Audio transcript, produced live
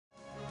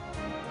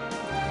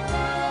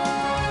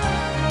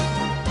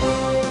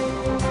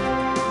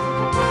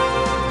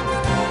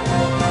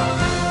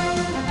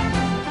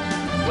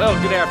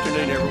Well, good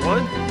afternoon, everyone.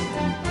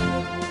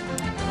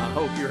 I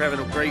hope you're having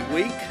a great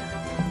week.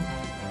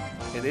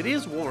 And it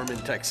is warm in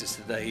Texas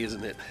today,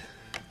 isn't it?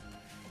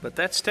 But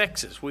that's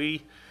Texas.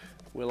 We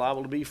will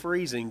liable to be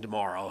freezing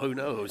tomorrow. Who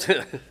knows?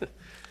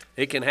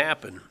 It can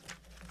happen.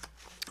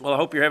 Well, I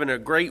hope you're having a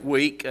great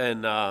week.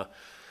 And I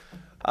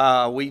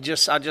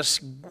just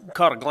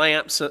caught a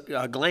glance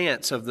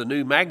of the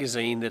new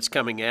magazine that's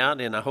coming out,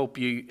 and I hope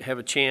you have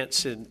a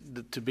chance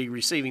to be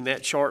receiving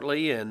that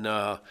shortly,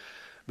 and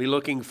be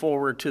looking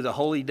forward to the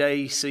holy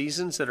day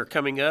seasons that are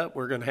coming up.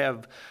 We're going to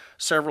have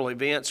several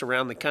events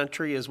around the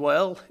country as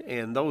well,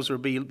 and those will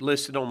be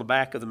listed on the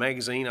back of the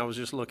magazine. I was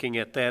just looking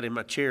at that in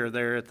my chair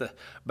there at the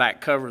back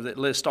cover that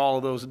lists all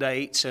of those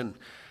dates and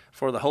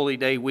for the holy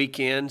day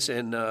weekends,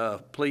 and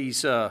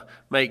please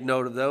make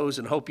note of those,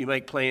 and hope you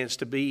make plans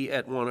to be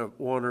at one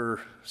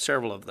or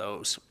several of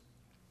those.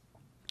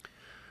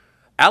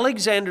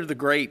 Alexander the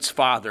Great's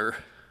father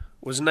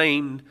was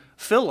named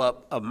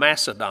Philip of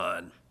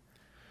Macedon.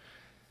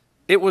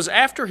 It was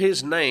after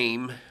his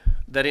name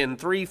that in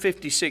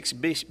 356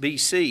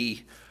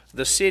 BC,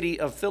 the city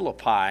of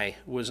Philippi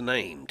was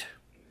named.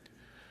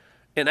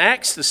 In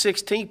Acts, the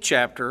 16th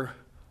chapter,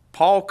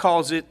 Paul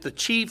calls it the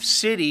chief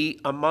city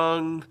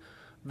among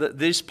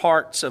these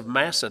parts of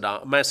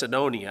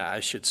Macedonia, I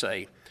should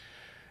say.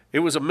 It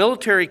was a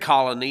military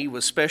colony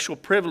with special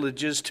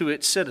privileges to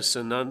its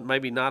citizen,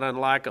 maybe not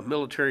unlike a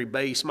military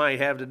base might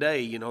have today.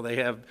 You know, they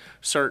have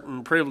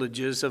certain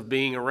privileges of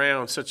being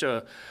around such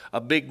a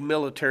big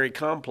military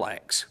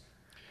complex.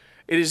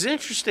 It is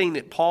interesting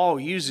that Paul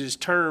uses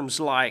terms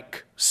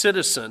like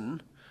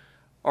citizen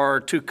or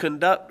to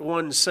conduct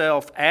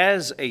oneself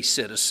as a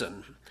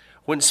citizen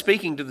when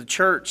speaking to the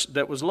church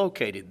that was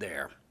located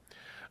there.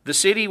 The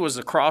city was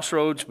the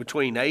crossroads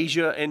between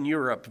Asia and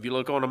Europe. If you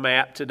look on a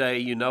map today,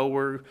 you know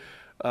where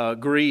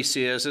Greece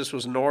is. This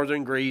was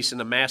northern Greece in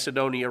the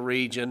Macedonia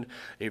region.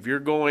 If you're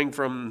going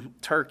from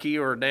Turkey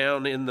or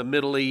down in the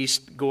Middle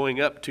East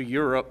going up to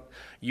Europe,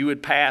 you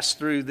would pass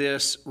through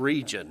this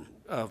region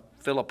of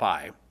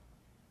Philippi.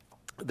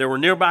 There were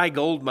nearby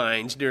gold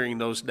mines during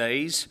those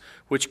days,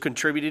 which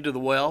contributed to the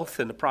wealth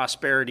and the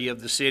prosperity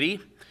of the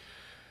city.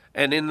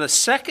 And in the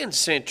 2nd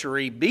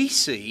century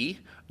BC,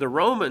 the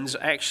Romans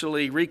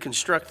actually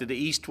reconstructed the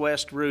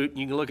east-west route.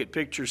 You can look at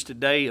pictures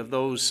today of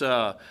those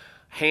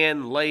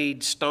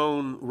hand-laid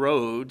stone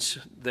roads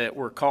that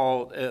were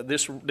called,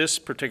 this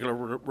particular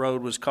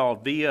road was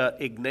called Via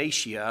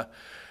Ignatia.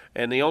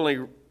 And the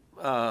only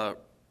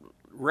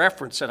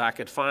reference that I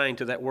could find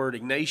to that word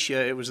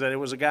Ignatia, it was that it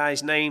was a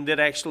guy's name that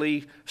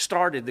actually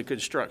started the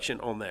construction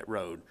on that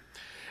road.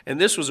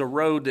 And this was a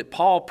road that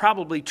Paul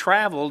probably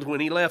traveled when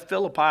he left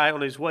Philippi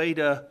on his way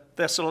to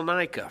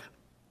Thessalonica.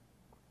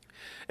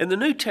 In the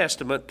New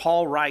Testament,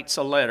 Paul writes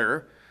a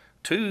letter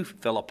to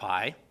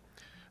Philippi.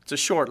 It's a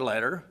short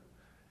letter.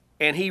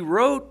 And he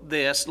wrote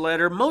this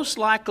letter most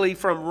likely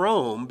from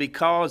Rome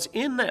because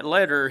in that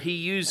letter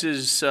he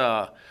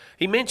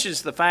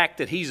mentions the fact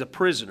that he's a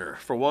prisoner,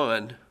 for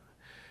one.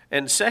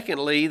 And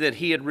secondly, that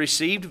he had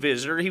received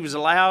visitors. He was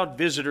allowed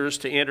visitors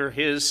to enter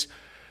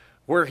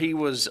where he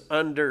was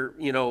under,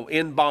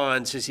 in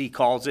bonds, as he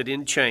calls it,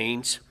 in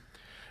chains.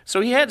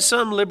 So he had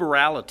some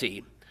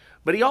liberality.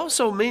 But he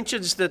also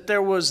mentions that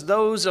there was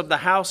those of the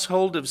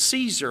household of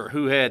Caesar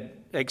who had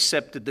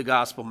accepted the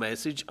gospel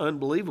message.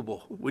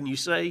 Unbelievable, wouldn't you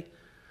say?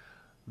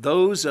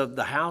 Those of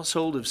the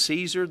household of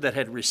Caesar that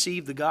had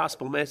received the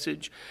gospel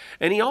message.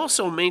 And he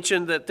also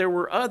mentioned that there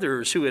were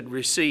others who had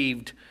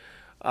received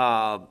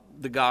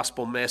the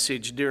gospel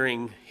message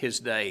during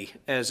his day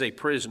as a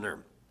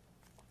prisoner.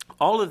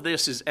 All of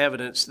this is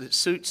evidence that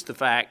suits the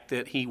fact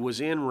that he was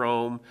in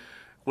Rome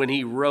when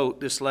he wrote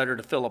this letter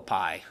to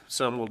Philippi.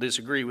 Some will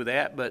disagree with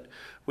that, but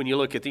when you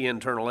look at the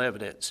internal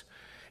evidence.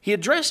 He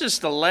addresses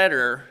the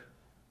letter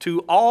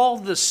to all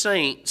the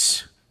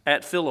saints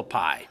at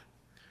Philippi.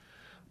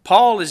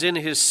 Paul is on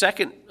his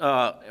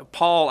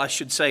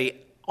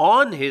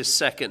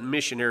second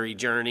missionary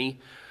journey,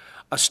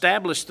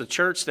 established the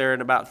church there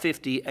in about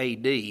 50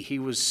 A.D. It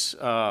was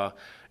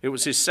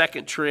his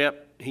second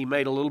trip. He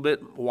made a little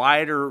bit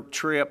wider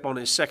trip on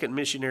his second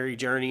missionary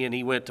journey, and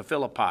he went to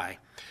Philippi.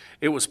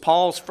 It was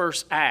Paul's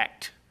first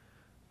act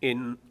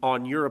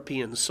on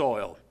European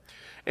soil.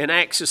 In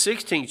Acts the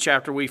 16th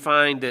chapter, we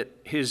find that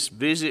his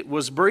visit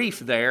was brief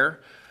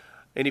there.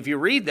 And if you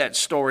read that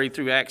story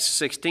through Acts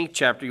the 16th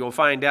chapter, you'll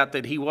find out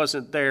that he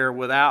wasn't there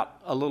without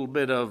a little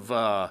bit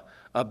of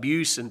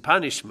abuse and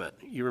punishment.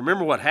 You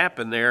remember what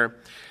happened there.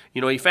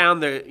 He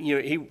found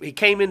he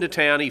came into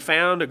town. He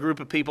found a group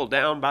of people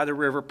down by the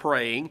river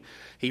praying.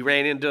 He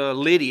ran into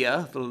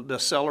Lydia, the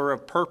seller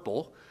of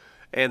purple,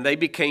 and they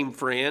became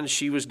friends.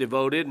 She was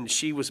devoted, and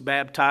she was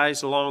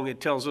baptized along,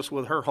 it tells us,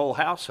 with her whole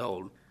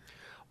household.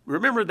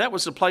 Remember, that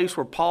was the place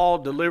where Paul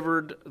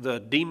delivered the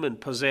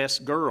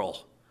demon-possessed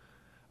girl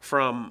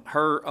from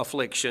her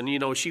affliction.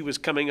 She was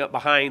coming up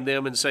behind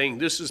them and saying,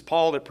 "This is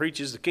Paul that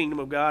preaches the kingdom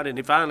of God."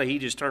 And finally, he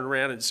just turned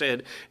around and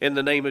said, "In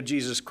the name of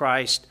Jesus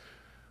Christ,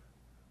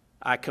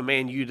 I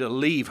command you to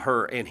leave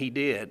her." And he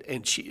did.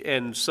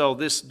 And so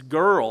this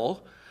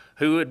girl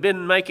who had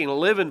been making a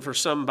living for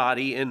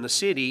somebody in the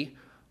city,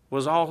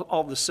 was all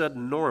of a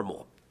sudden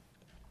normal.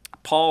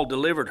 Paul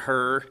delivered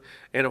her,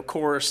 and of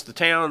course the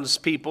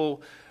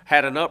townspeople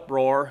had an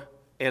uproar,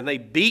 and they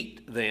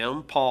beat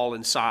them, Paul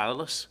and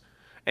Silas,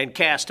 and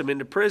cast him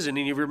into prison.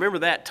 And you remember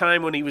that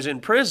time when he was in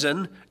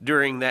prison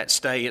during that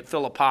stay at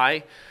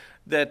Philippi,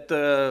 that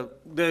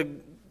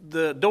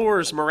the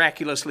doors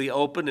miraculously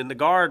opened and the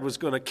guard was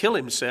going to kill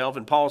himself,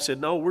 and Paul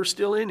said, "No, we're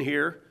still in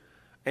here."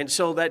 And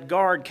so that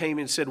guard came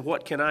and said,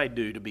 "What can I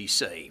do to be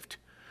saved?"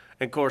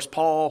 And of course,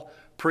 Paul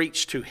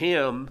preached to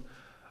him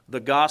the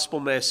gospel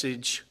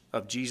message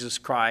of Jesus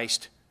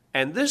Christ.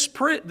 And this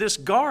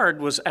guard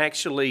was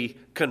actually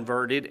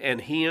converted,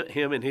 and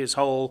him and his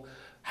whole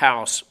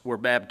house were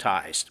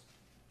baptized.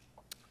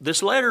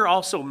 This letter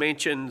also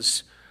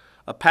mentions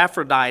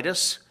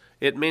Epaphroditus.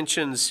 It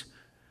mentions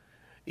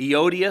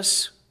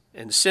Eodius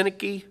and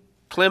Syntyche,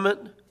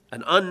 Clement,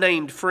 an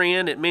unnamed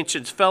friend. It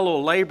mentions fellow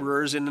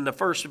laborers, and in the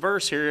first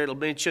verse here it'll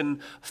mention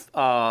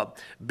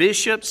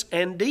bishops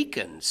and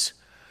deacons.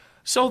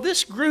 So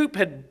this group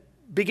had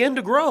begun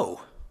to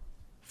grow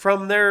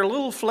from their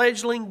little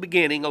fledgling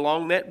beginning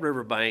along that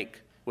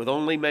riverbank, with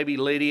only maybe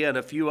Lydia and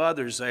a few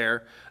others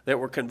there that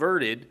were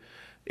converted.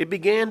 It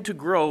began to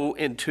grow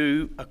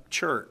into a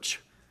church.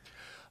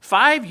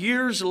 5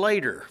 years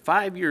later,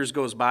 5 years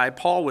goes by,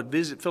 Paul would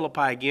visit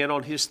Philippi again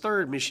on his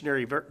third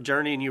missionary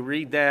journey, and you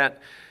read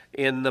that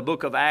in the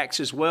book of Acts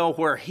as well,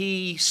 where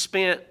he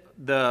spent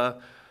the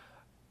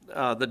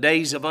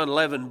days of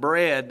unleavened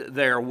bread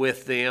there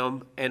with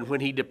them, and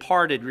when he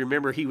departed,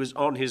 remember, he was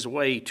on his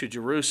way to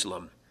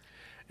Jerusalem.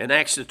 In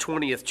Acts the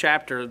 20th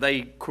chapter,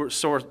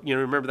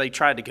 remember they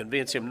tried to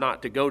convince him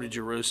not to go to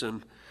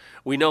Jerusalem.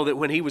 We know that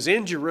when he was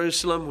in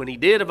Jerusalem, when he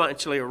did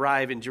eventually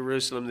arrive in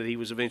Jerusalem, that he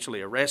was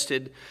eventually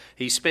arrested.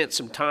 He spent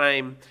some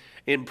time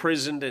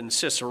imprisoned in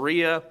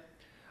Caesarea,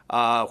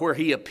 where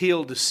he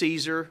appealed to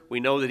Caesar. We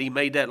know that he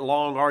made that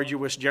long,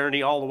 arduous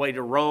journey all the way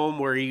to Rome,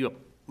 where he,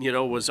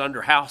 was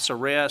under house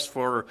arrest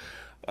for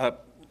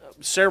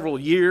several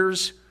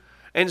years.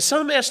 And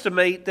some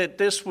estimate that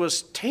this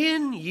was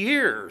 10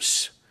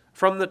 years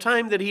from the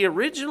time that he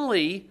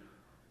originally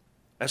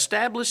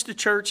established the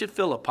church at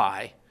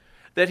Philippi,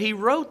 that he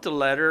wrote the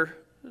letter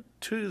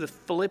to the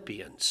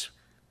Philippians.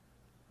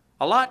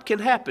 A lot can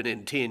happen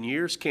in 10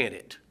 years, can't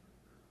it?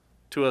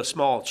 To a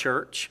small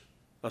church,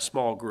 a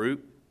small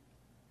group.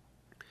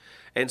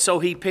 And so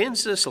he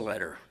pens this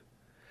letter.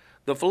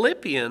 The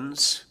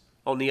Philippians,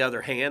 on the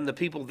other hand, the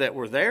people that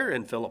were there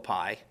in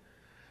Philippi,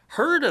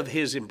 heard of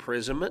his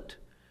imprisonment,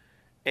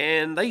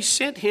 and they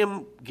sent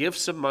him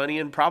gifts of money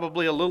and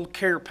probably a little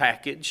care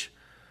package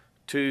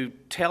to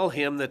tell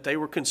him that they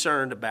were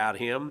concerned about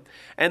him.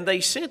 And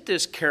they sent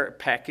this care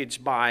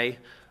package by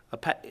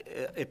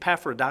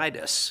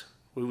Epaphroditus,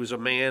 who was a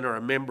man or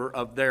a member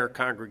of their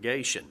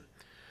congregation.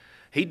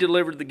 He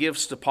delivered the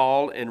gifts to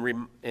Paul,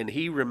 and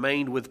he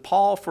remained with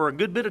Paul for a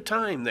good bit of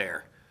time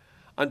there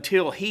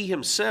until he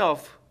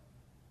himself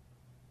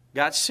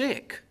got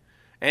sick.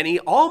 And he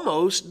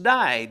almost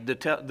died,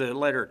 the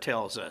letter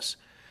tells us.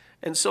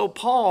 And so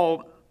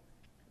Paul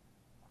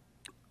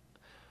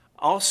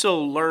also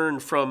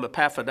learned from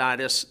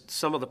Epaphroditus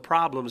some of the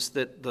problems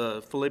that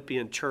the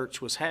Philippian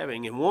church was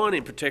having. And one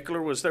in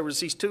particular was there was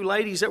these two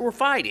ladies that were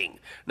fighting.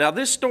 Now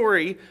this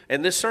story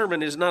and this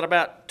sermon is not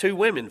about two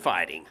women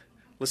fighting.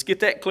 Let's get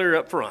that clear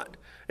up front.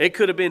 It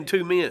could have been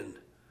two men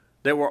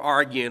that were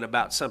arguing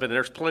about something.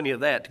 There's plenty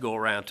of that to go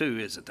around too,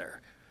 isn't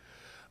there?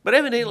 But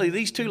evidently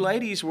these two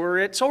ladies were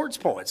at swords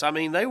points. I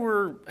mean, they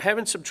were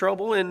having some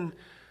trouble, and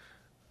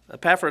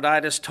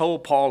Epaphroditus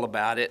told Paul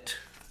about it.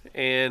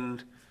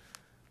 And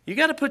you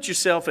got to put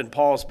yourself in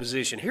Paul's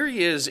position. Here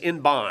he is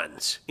in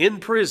bonds, in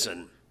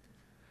prison,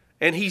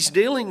 and he's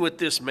dealing with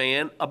this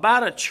man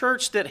about a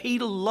church that he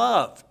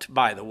loved,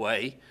 by the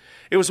way.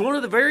 It was one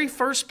of the very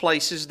first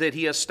places that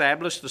he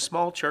established a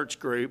small church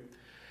group.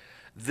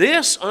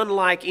 This,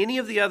 unlike any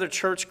of the other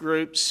church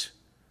groups,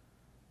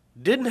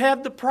 didn't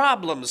have the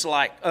problems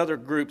like other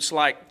groups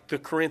like the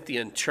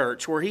Corinthian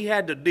church, where he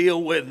had to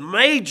deal with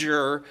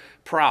major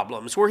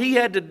problems, where he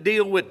had to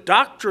deal with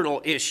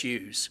doctrinal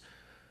issues.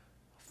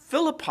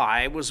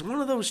 Philippi was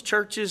one of those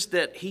churches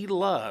that he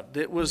loved.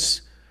 It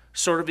was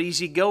sort of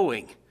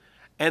easygoing,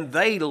 and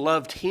they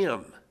loved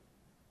him.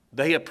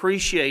 They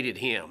appreciated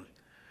him.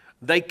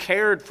 They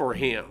cared for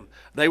him.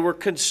 They were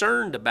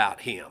concerned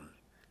about him.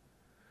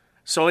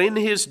 So in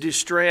his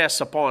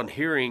distress upon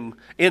hearing,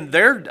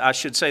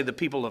 the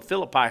people of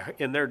Philippi,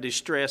 in their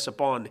distress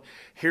upon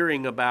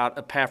hearing about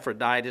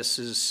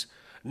Epaphroditus'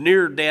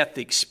 near-death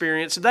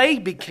experience, they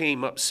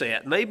became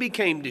upset and they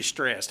became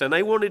distressed and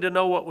they wanted to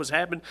know what was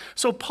happening.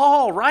 So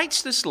Paul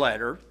writes this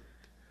letter,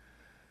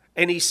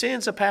 and he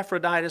sends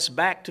Epaphroditus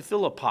back to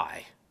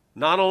Philippi,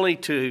 not only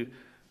to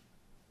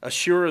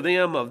assure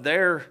them of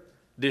their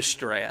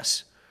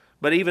distress,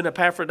 but even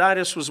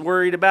Epaphroditus was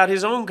worried about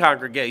his own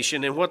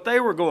congregation and what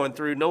they were going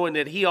through, knowing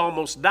that he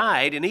almost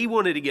died and he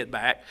wanted to get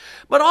back.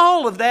 But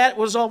all of that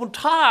was on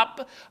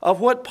top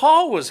of what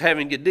Paul was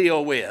having to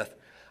deal with.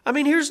 I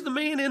mean, here's the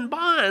man in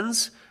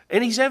bonds,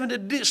 And he's having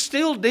to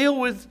still deal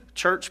with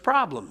church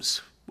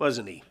problems,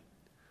 wasn't he?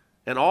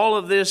 And all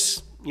of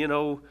this,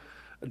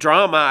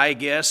 drama, I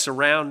guess,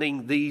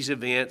 surrounding these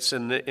events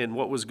and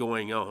what was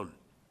going on.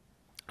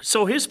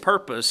 So his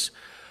purpose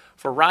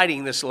for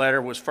writing this letter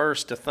was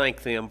first to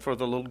thank them for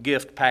the little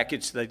gift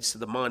package,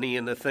 the money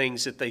and the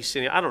things that they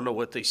sent him. I don't know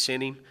what they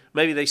sent him.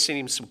 Maybe they sent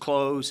him some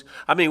clothes.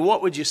 I mean,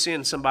 what would you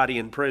send somebody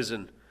in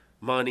prison?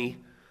 Money,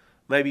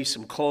 maybe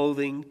some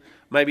clothing,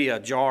 maybe a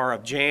jar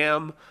of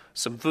jam,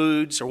 some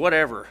foods or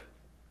whatever.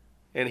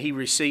 And he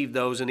received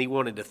those and he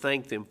wanted to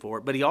thank them for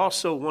it. But he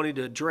also wanted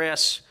to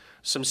address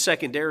some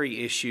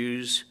secondary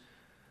issues.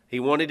 He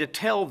wanted to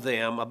tell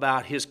them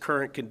about his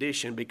current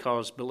condition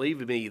because,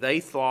 believe me, they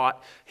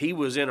thought he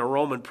was in a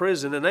Roman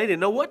prison and they didn't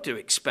know what to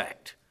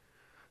expect.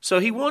 So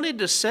he wanted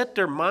to set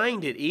their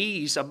mind at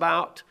ease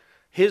about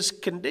his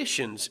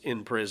conditions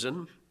in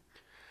prison.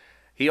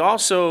 He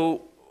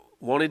also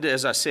wanted,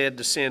 as I said,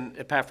 to send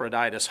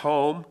Epaphroditus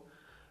home.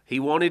 He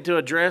wanted to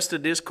address the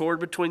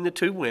discord between the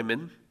two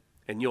women,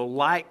 and you'll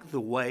like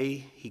the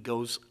way he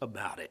goes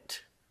about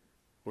it.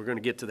 We're going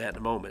to get to that in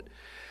a moment.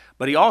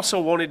 But he also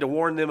wanted to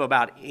warn them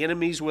about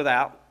enemies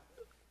without,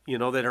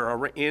 that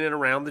are in and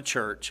around the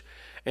church,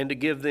 and to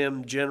give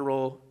them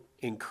general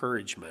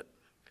encouragement.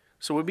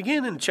 So we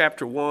begin in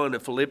chapter 1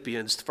 of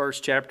Philippians, the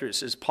first chapter. It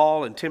says,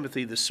 Paul and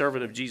Timothy, the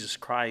servant of Jesus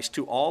Christ,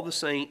 to all the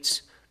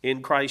saints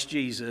in Christ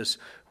Jesus,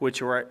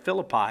 which are at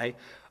Philippi,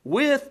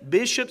 with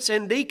bishops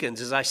and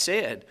deacons. As I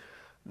said,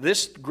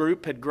 this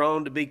group had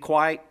grown to be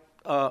quite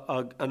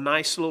a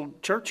nice little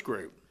church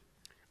group.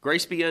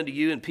 Grace be unto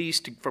you and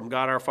peace from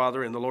God our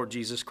Father and the Lord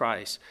Jesus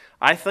Christ.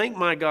 I thank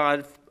my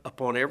God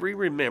upon every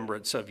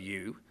remembrance of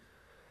you,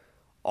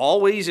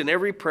 always in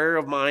every prayer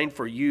of mine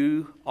for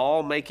you,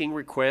 all making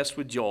requests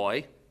with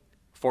joy,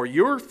 for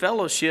your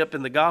fellowship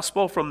in the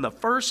gospel from the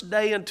first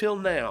day until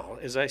now.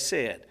 As I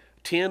said,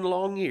 10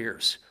 long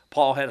years.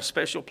 Paul had a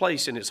special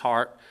place in his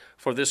heart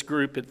for this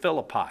group at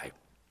Philippi.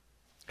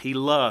 He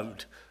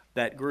loved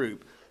that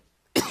group.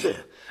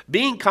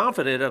 Being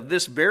confident of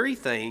this very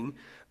thing,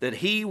 that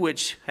he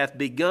which hath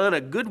begun a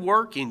good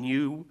work in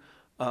you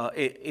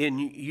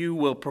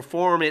will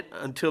perform it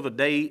until the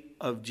day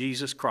of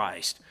Jesus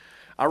Christ.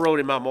 I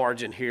wrote in my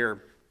margin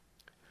here,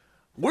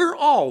 we're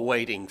all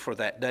waiting for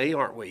that day,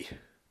 aren't we?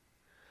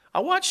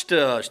 I watched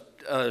a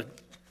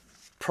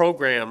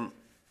program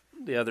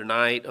the other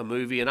night, a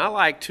movie, and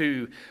I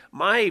don't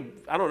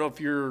know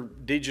if your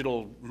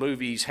digital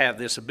movies have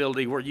this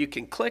ability where you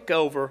can click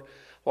over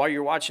while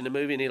you're watching the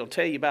movie and it'll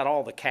tell you about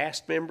all the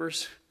cast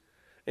members.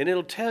 And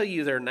it'll tell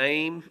you their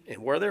name and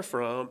where they're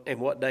from and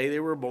what day they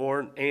were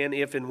born and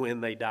if and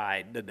when they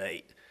died, the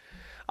date.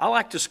 I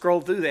like to scroll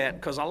through that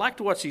because I like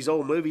to watch these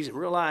old movies and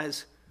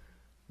realize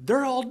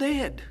they're all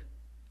dead.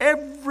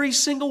 Every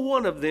single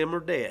one of them are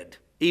dead.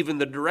 Even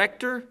the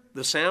director,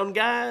 the sound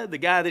guy, the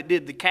guy that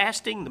did the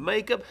casting, the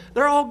makeup,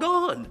 they're all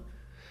gone.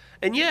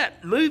 And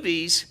yet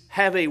movies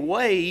have a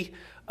way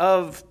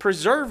of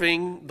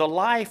preserving the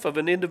life of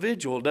an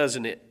individual,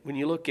 doesn't it, when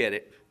you look at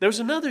it? There was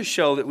another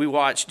show that we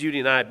watched, Judy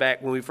and I,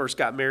 back when we first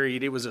got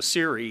married. It was a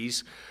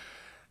series.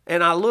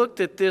 And I looked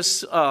at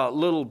this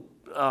little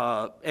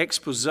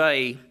expose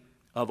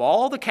of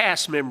all the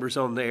cast members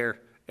on there,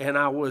 and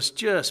I was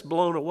just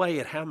blown away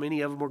at how many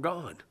of them were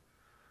gone.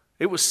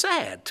 It was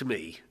sad to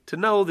me to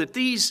know that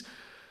these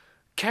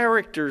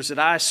characters that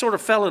I sort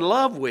of fell in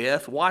love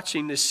with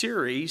watching this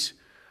series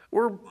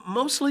were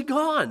mostly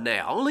gone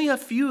now. Only a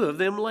few of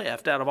them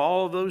left out of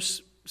all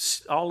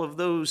of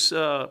those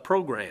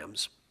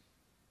programs.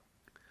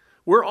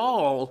 We're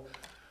all,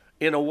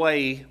 in a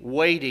way,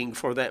 waiting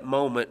for that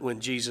moment when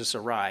Jesus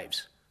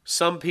arrives.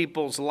 Some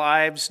people's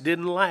lives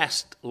didn't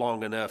last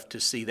long enough to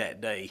see that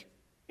day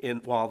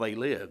while they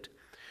lived.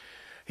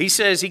 He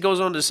goes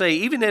on to say,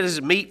 even it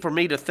is meet for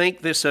me to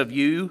think this of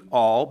you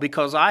all,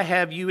 because I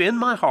have you in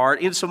my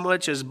heart,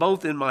 insomuch as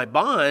both in my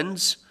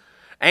bonds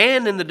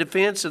and in the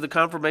defense of the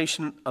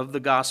confirmation of the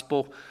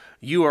gospel,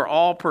 you are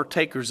all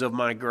partakers of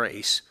my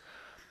grace.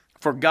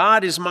 For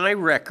God is my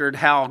record,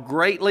 how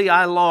greatly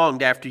I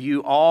longed after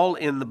you all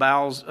in the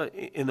bowels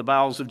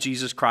of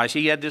Jesus Christ.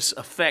 He had this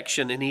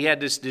affection and he had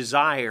this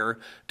desire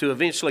to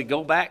eventually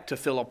go back to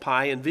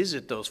Philippi and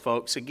visit those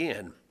folks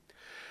again.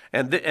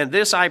 And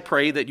this I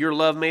pray, that your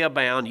love may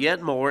abound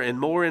yet more and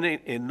more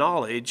in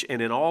knowledge and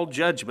in all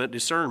judgment,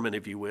 discernment,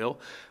 if you will,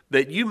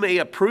 that you may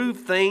approve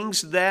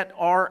things that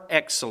are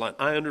excellent.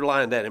 I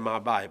underlined that in my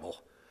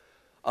Bible.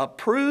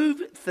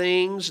 Approve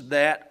things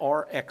that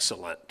are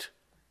excellent,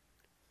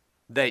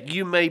 that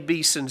you may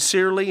be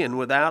sincerely and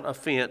without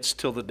offense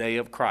till the day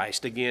of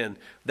Christ. Again,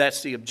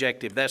 that's the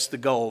objective. That's the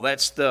goal.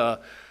 That's the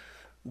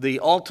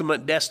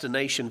ultimate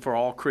destination for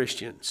all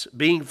Christians.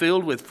 Being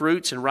filled with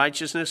fruits and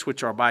righteousness,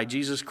 which are by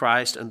Jesus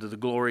Christ unto the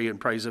glory and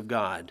praise of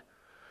God.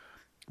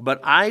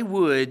 But I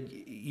would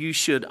you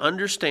should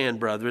understand,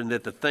 brethren,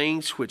 that the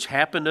things which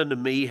happened unto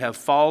me have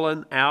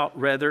fallen out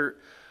rather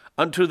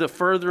unto the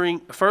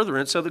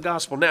furtherance of the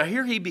gospel. Now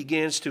here he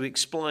begins to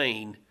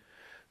explain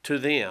to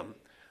them,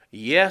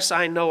 yes,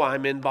 I know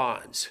I'm in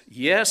bonds.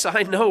 Yes,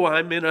 I know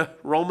I'm in a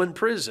Roman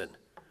prison.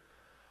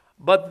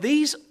 But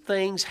these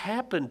things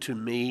happened to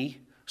me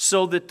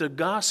so that the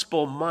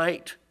gospel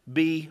might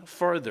be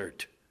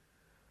furthered.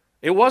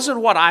 It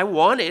wasn't what I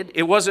wanted.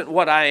 It wasn't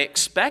what I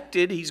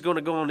expected. He's going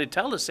to go on to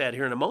tell us that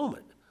here in a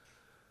moment.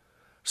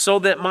 So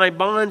that my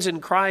bonds in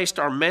Christ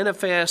are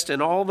manifest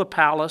in all the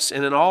palace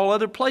and in all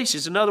other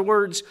places. In other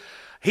words,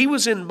 he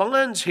was in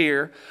bonds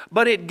here,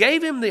 but it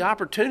gave him the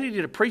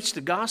opportunity to preach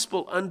the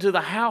gospel unto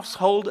the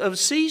household of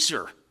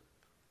Caesar.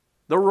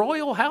 The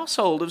royal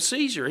household of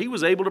Caesar. He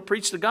was able to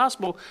preach the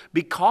gospel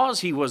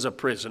because he was a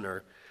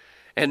prisoner.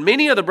 And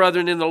many of the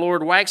brethren in the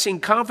Lord, waxing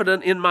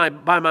confident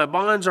by my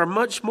bonds, are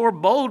much more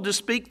bold to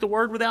speak the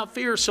word without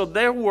fear. So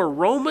there were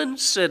Roman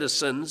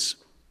citizens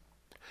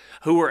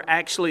who were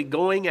actually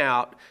going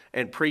out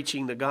and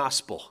preaching the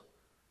gospel.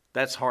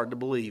 That's hard to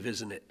believe,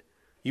 isn't it?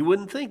 You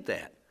wouldn't think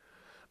that.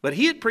 But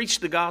he had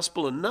preached the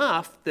gospel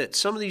enough that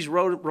some of these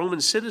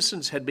Roman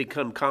citizens had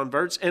become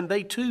converts, and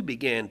they too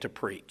began to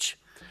preach.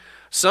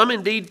 Some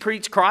indeed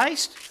preached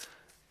Christ,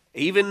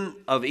 even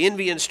of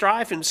envy and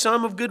strife, and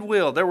some of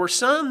goodwill. There were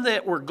some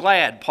that were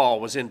glad Paul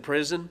was in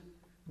prison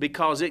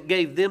because it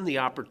gave them the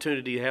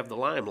opportunity to have the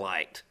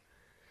limelight.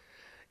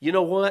 You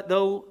know what,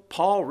 though?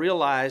 Paul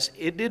realized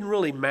it didn't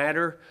really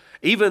matter.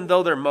 Even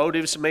though their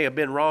motives may have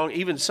been wrong,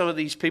 even some of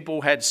these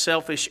people had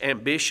selfish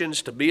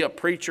ambitions to be a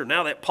preacher.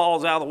 Now that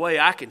Paul's out of the way,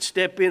 I can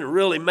step in and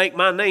really make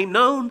my name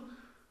known.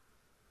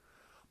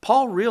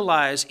 Paul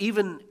realized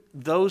even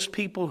those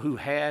people who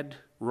had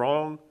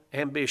wrong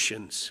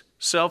ambitions,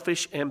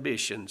 selfish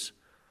ambitions,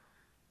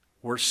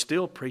 were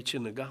still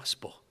preaching the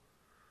gospel.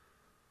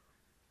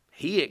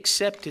 He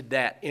accepted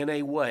that in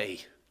a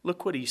way.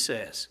 Look what he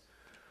says.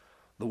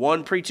 The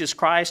one preaches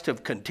Christ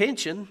of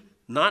contention,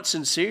 not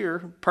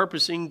sincere,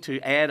 purposing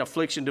to add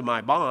affliction to my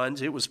bonds.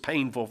 It was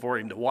painful for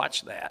him to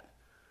watch that.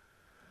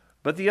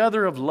 But the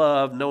other of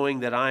love,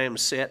 knowing that I am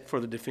set for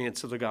the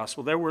defense of the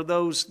gospel. There were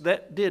those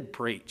that did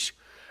preach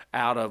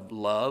out of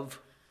love,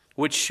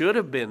 which should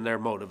have been their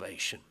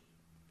motivation.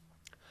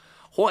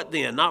 What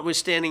then?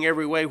 Notwithstanding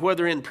every way,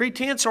 whether in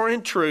pretense or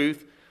in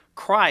truth,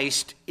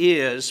 Christ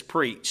is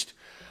preached.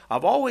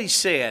 I've always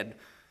said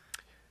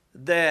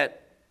that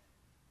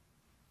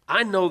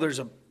I know there's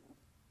all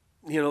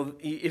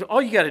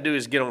you got to do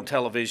is get on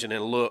television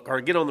and look, or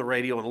get on the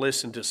radio and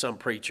listen to some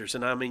preachers.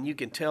 And I mean, you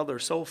can tell they're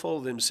so full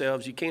of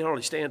themselves, you can't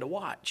hardly stand to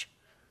watch.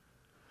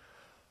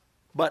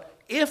 But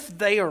if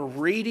they are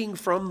reading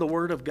from the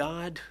Word of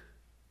God,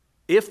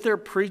 if they're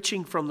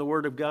preaching from the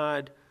Word of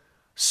God,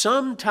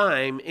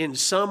 sometime in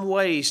some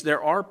ways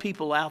there are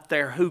people out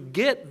there who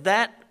get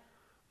that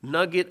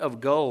nugget of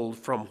gold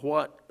from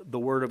what the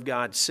Word of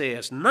God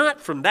says.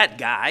 Not from that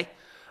guy,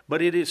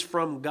 but it is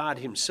from God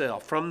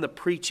Himself, from the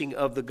preaching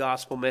of the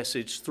gospel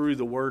message through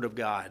the Word of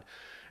God.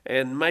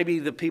 And maybe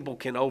the people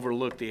can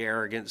overlook the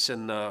arrogance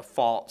and the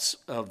faults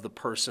of the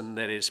person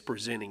that is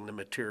presenting the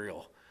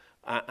material.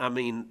 I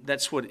mean,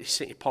 that's what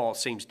Paul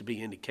seems to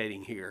be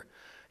indicating here.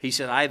 He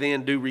said, I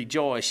then do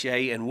rejoice,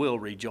 yea, and will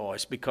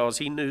rejoice, because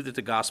he knew that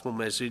the gospel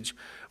message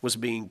was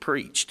being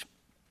preached.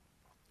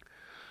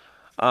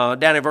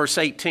 Down in verse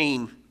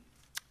 18,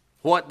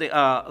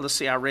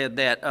 I read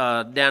that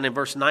down in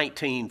verse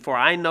 19. For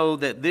I know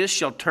that this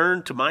shall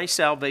turn to my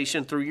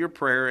salvation through your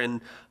prayer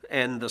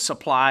and the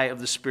supply of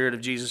the Spirit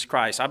of Jesus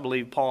Christ. I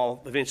believe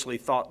Paul eventually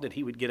thought that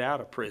he would get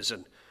out of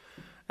prison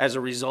as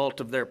a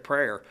result of their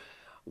prayer.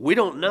 We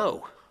don't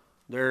know.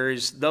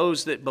 There's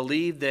those that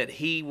believe that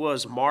he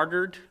was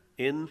martyred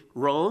in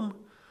Rome.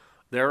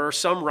 There are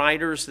some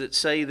writers that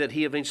say that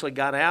he eventually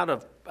got out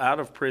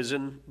of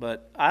prison,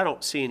 but I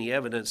don't see any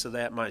evidence of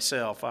that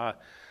myself.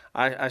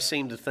 I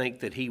seem to think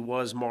that he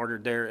was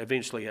martyred there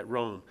eventually at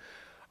Rome.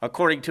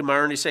 According to my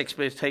earnest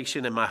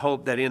expectation and my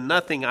hope that in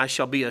nothing I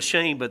shall be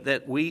ashamed, but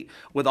that we,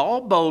 with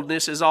all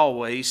boldness as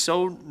always,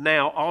 so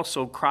now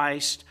also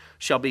Christ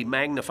shall be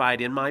magnified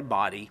in my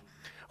body,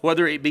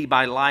 whether it be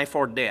by life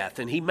or death.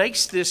 And he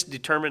makes this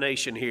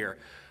determination here.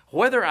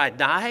 Whether I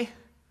die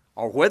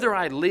or whether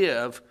I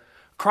live,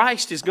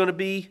 Christ is going to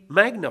be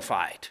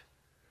magnified.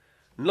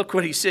 And look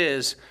what he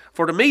says,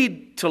 for to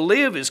me to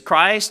live is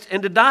Christ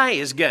and to die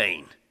is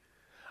gain.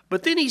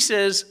 But then he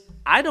says,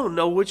 I don't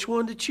know which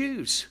one to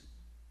choose.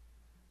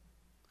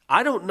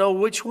 I don't know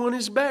which one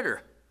is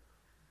better.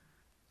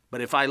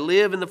 But if I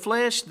live in the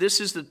flesh,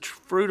 this is the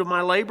fruit of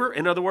my labor.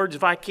 In other words,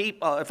 if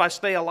I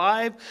stay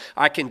alive,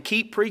 I can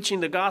keep preaching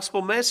the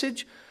gospel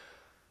message.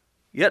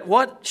 Yet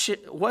but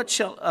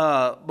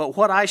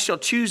what I shall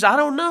choose, I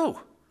don't know.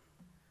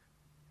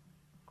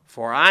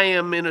 For I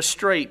am in a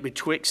strait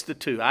betwixt the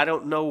two. I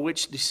don't know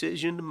which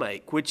decision to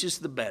make, which is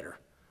the better.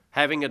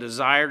 Having a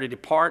desire to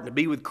depart and to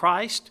be with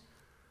Christ,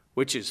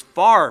 which is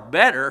far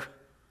better.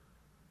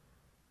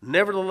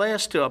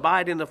 Nevertheless, to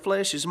abide in the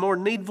flesh is more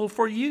needful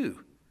for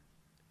you.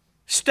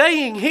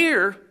 Staying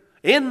here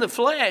in the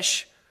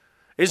flesh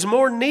is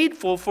more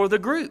needful for the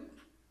group,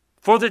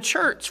 for the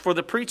church, for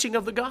the preaching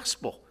of the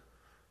gospel.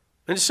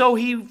 And so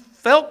he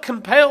felt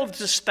compelled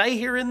to stay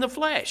here in the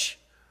flesh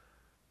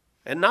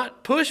and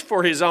not push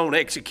for his own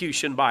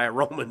execution by a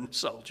Roman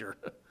soldier.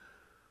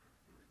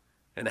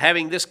 And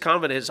having this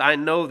confidence, I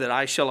know that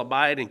I shall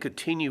abide and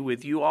continue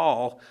with you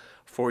all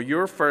for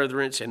your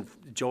furtherance and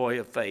joy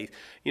of faith.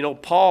 You know,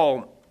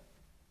 Paul,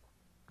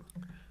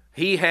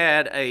 he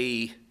had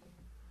a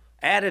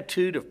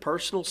attitude of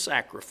personal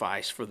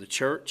sacrifice for the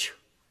church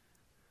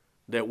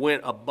that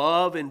went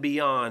above and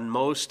beyond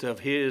most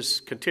of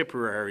his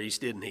contemporaries,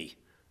 didn't he?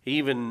 He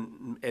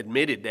even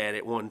admitted that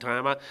at one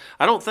time.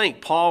 I don't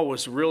think Paul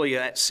was really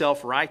that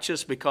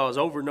self-righteous, because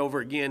over and over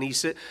again he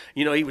said,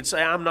 he would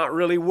say, I'm not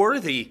really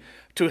worthy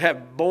to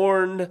have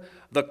borne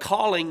the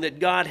calling that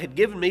God had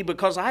given me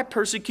because I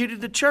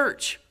persecuted the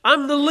church.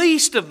 I'm the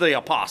least of the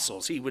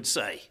apostles, he would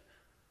say.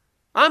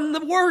 I'm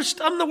the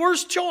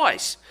worst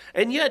choice.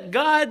 And yet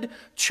God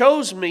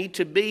chose me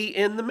to be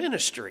in the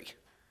ministry.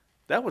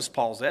 That was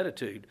Paul's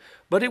attitude.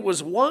 But it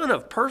was one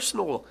of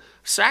personal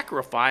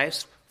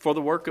sacrifice for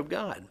the work of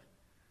God.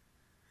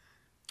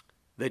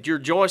 That your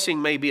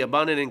rejoicing may be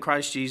abundant in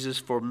Christ Jesus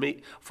for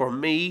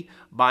me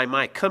by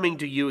my coming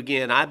to you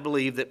again. I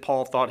believe that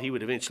Paul thought he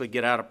would eventually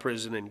get out of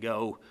prison and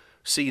go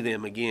see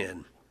them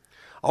again.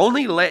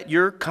 Only let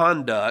your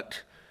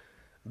conduct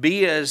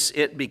be as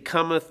it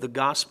becometh the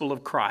gospel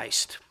of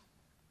Christ.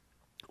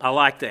 I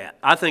like that.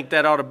 I think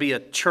that ought to be a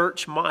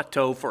church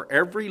motto for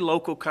every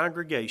local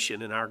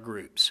congregation in our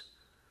groups.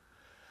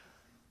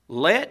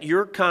 Let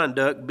your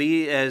conduct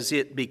be as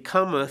it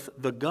becometh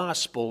the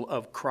gospel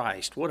of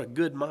Christ. What a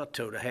good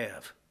motto to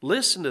have.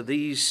 Listen to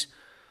these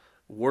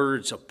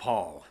words of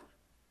Paul.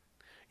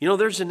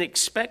 There's an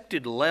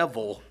expected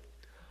level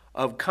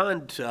of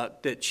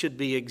conduct that should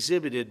be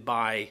exhibited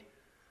by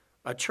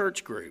a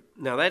church group.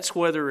 Now, that's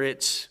whether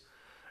it's,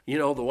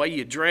 the way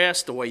you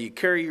dress, the way you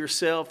carry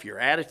yourself, your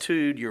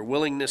attitude, your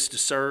willingness to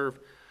serve,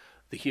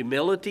 the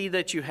humility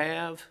that you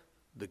have,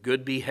 the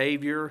good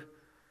behavior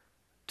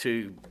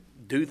to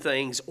do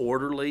things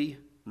orderly,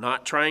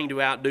 not trying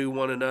to outdo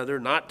one another,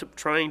 not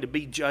trying to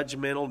be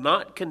judgmental,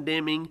 not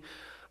condemning,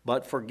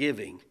 but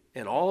forgiving.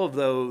 And all of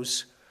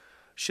those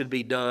should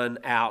be done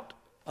out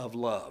of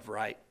love,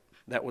 right?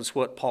 That was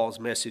what Paul's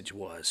message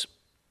was.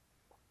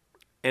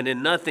 And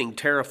in nothing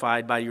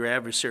terrified by your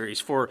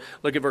adversaries. For,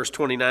 look at verse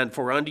 29,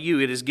 for unto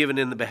you it is given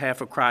in the behalf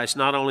of Christ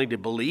not only to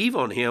believe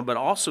on him, but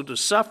also to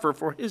suffer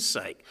for his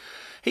sake.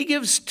 He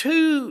gives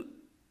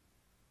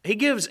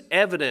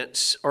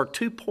evidence or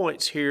 2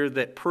 points here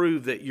that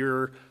prove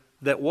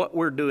that what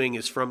we're doing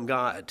is from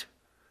God.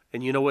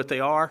 And you know what they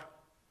are?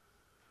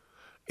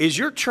 Is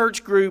your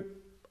church group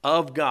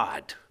of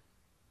God?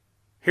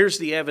 Here's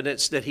the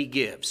evidence that he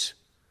gives.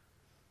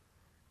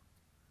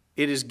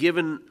 It is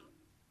given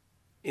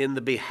in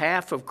the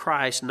behalf of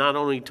Christ, not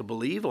only to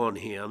believe on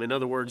him. In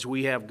other words,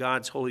 we have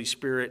God's Holy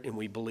Spirit and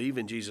we believe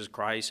in Jesus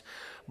Christ,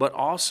 but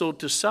also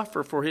to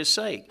suffer for his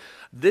sake.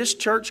 This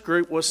church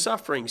group was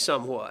suffering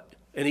somewhat.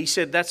 And he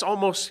said that's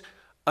almost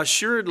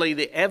assuredly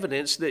the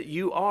evidence that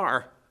you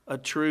are a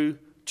true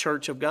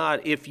church of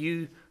God if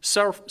you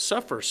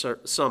suffer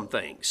some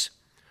things.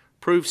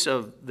 Proofs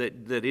of that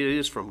it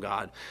is from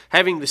God.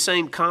 Having the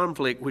same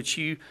conflict which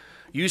you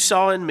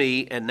saw in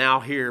me and now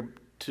hear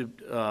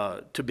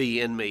to be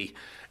in me.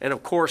 And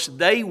of course,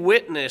 they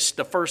witnessed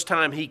the first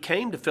time he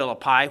came to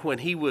Philippi when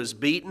he was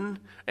beaten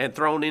and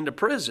thrown into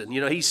prison.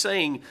 He's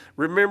saying,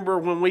 remember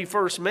when we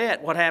first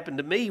met, what happened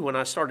to me when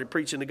I started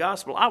preaching the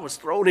gospel? I was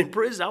thrown in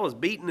prison. I was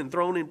beaten and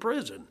thrown in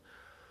prison.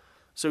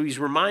 So he's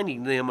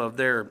reminding them of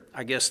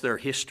their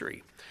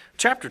history.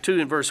 Chapter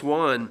 2 and verse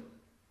 1,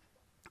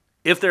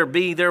 if there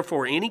be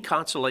therefore any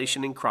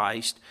consolation in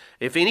Christ,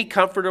 if any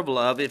comfort of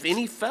love, if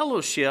any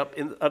fellowship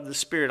of the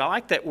Spirit, I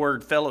like that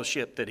word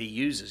fellowship that he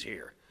uses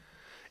here.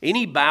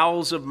 Any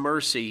bowels of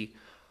mercy,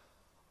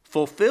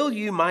 fulfill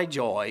you my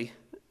joy,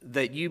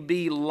 that you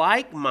be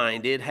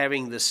like-minded,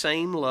 having the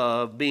same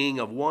love, being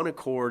of one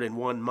accord and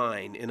one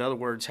mind. In other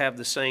words, have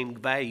the same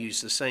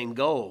values, the same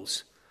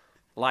goals.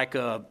 I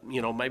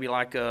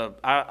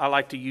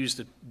like to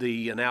use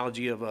the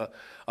analogy of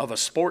a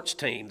sports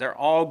team. They're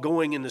all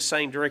going in the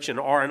same direction,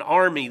 or an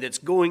army that's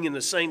going in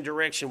the same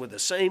direction with the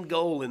same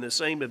goal and the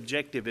same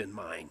objective in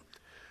mind.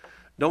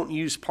 Don't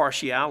use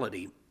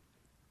partiality.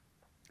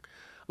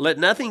 Let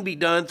nothing be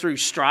done through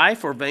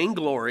strife or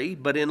vainglory,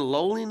 but in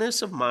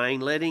lowliness of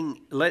mind,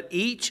 let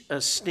each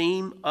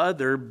esteem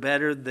other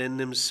better than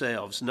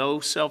themselves. No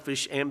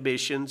selfish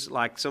ambitions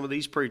like some of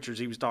these preachers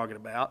he was talking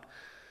about.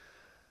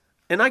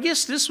 And I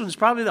guess this one's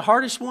probably the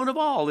hardest one of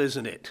all,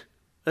 isn't it?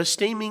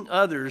 Esteeming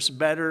others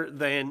better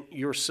than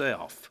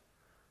yourself.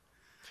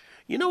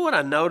 You know what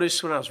I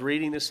noticed when I was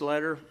reading this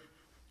letter?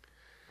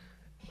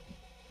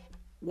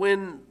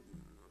 When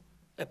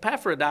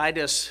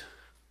Epaphroditus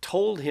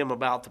told him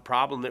about the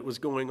problem that was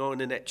going on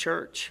in that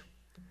church,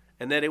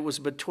 and that it was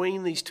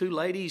between these two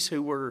ladies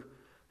who were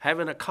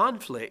having a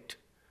conflict,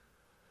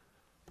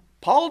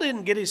 Paul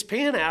didn't get his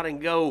pen out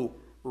and go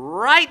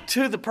right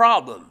to the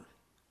problem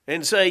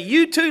and say,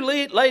 you two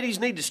ladies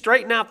need to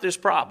straighten out this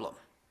problem.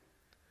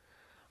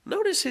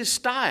 Notice his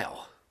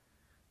style.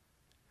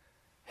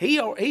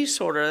 He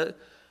sort of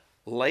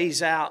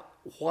lays out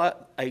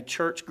what a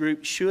church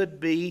group should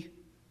be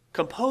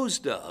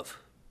composed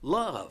of.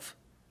 Love,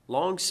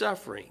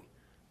 long-suffering,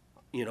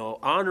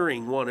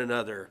 honoring one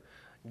another,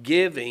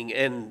 giving,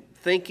 and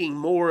thinking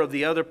more of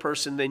the other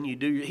person than you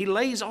do. He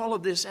lays all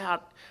of this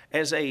out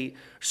as a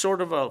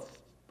sort of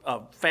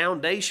a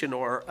foundation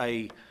or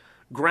a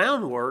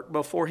groundwork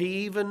before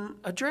he even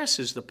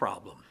addresses the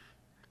problem.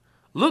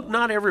 Look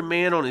not every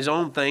man on his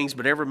own things,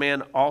 but every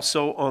man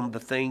also on the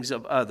things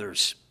of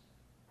others.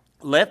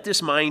 Let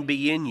this mind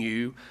be in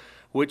you,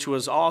 which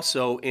was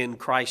also in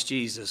Christ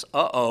Jesus.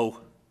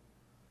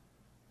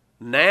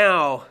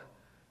 Now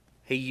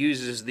he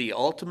uses the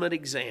ultimate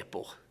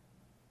example.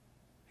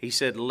 He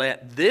said,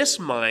 let this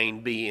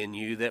mind be in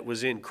you that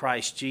was in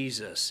Christ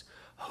Jesus,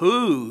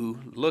 who,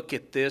 look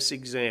at this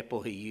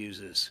example he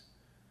uses,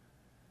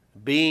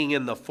 being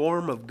in the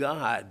form of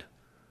God,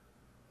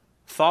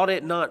 thought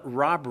it not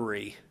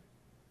robbery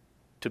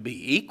to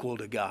be equal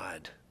to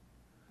God,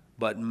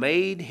 but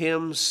made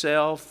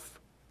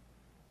himself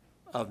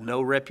of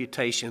no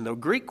reputation. The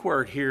Greek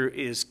word here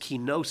is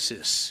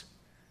kenosis.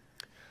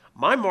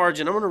 My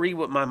margin, I'm going to read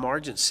what my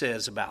margin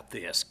says about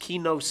this.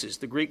 Kenosis,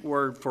 the Greek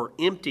word for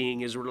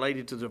emptying, is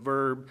related to the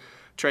verb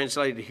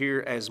translated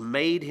here as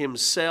made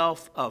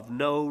himself of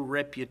no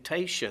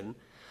reputation,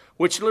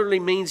 which literally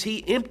means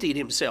he emptied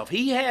himself.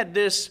 He had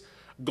this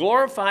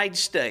glorified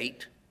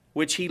state,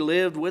 which he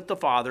lived with the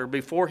Father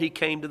before he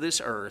came to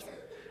this earth,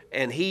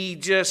 and he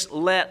just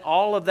let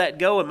all of that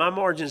go. And my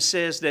margin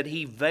says that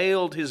he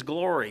veiled his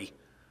glory.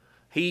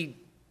 He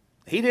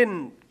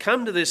didn't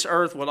come to this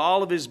earth with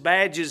all of his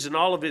badges and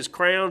all of his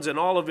crowns and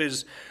all of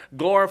his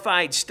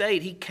glorified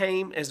state. He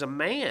came as a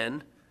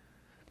man,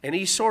 and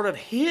he sort of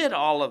hid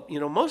all of,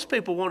 most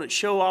people want to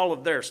show all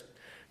of their,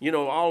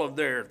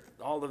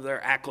 all of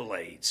their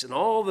accolades and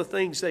all the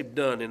things they've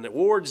done and the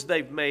awards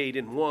they've made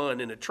and won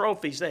and the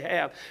trophies they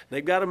have.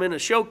 They've got them in a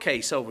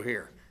showcase over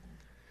here.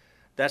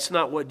 That's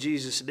not what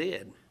Jesus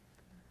did.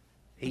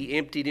 He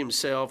emptied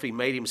himself. He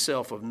made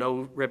himself of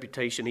no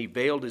reputation. He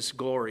veiled his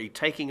glory,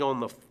 taking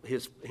on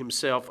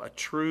himself a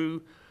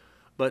true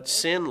but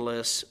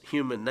sinless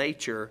human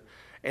nature,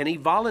 and he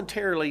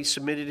voluntarily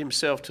submitted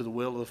himself to the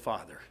will of the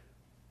Father.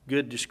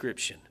 Good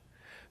description.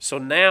 So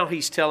now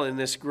he's telling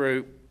this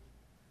group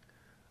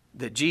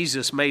that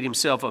Jesus made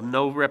himself of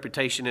no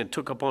reputation and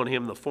took upon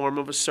him the form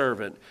of a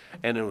servant,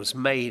 and it was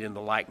made in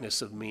the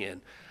likeness of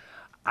men.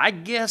 I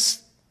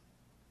guess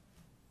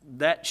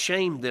that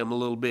shamed them a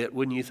little bit,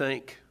 wouldn't you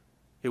think?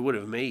 It would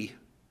have me.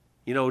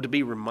 To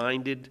be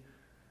reminded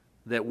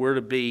that we're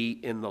to be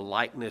in the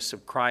likeness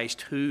of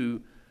Christ,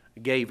 who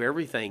gave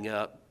everything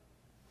up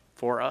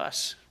for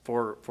us,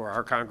 for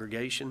our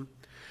congregation.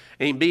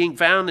 And being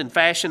found in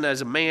fashion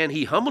as a man,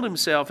 he humbled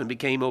himself and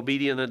became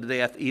obedient unto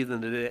death,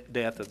 even the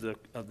death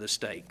of the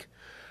stake.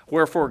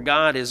 Wherefore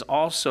God has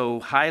also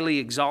highly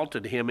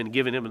exalted him and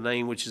given him a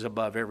name which is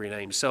above every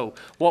name. So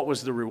what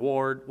was the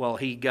reward? Well,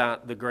 he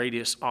got the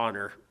greatest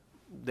honor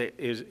that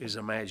is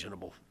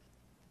imaginable.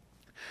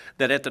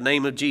 That at the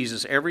name of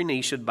Jesus every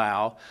knee should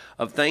bow,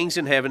 of things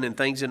in heaven and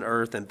things in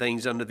earth and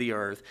things under the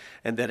earth,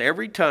 and that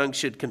every tongue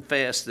should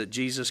confess that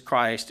Jesus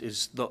Christ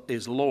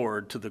is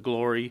Lord, to the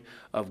glory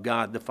of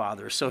God the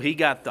Father. So he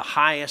got the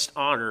highest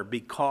honor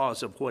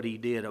because of what he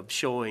did, of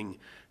showing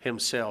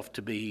himself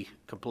to be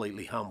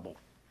completely humble.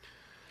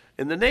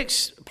 In the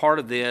next part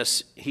of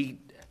this, he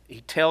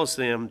tells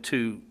them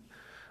to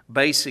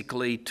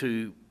basically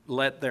to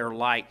let their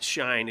light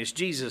shine. As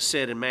Jesus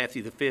said in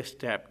Matthew the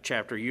 5th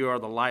chapter, you are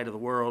the light of the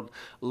world,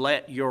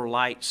 let your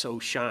light so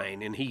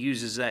shine. And he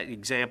uses that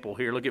example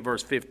here. Look at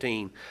verse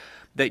 15.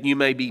 That you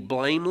may be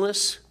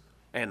blameless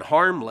and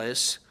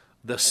harmless,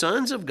 the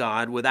sons of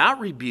God, without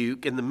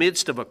rebuke, in the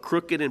midst of a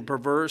crooked and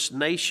perverse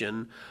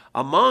nation,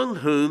 among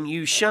whom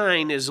you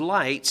shine as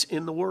lights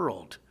in the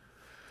world.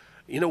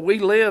 We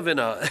live in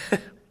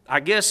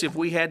I guess if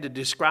we had to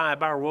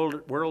describe our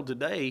world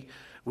today,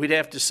 we'd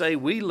have to say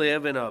we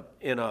live in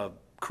a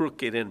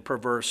crooked and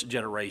perverse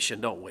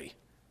generation, don't we?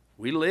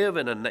 We live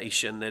in a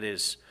nation that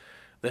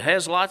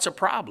has lots of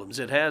problems.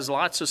 It has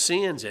lots of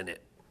sins in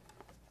it.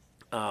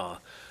 But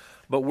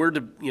we're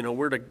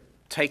to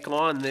take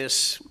on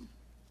this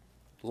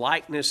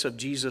likeness of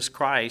Jesus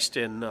Christ,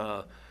 and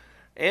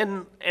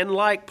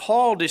like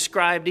Paul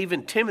described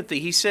even Timothy,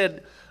 he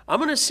said, I'm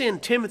going to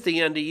send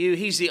Timothy unto you.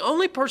 He's the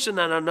only person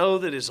that I know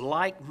that is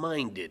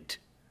like-minded.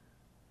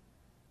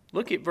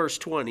 Look at verse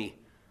 20.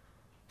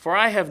 For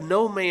I have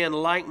no man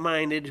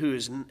like-minded who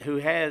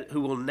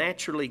will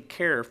naturally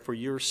care for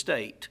your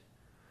state.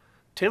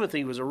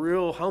 Timothy was a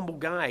real humble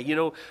guy.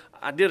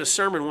 I did a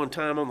sermon one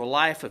time on the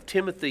life of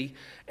Timothy,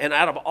 and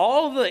out of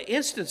all the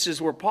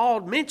instances where Paul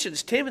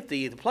mentions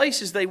Timothy, the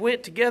places they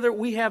went together,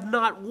 we have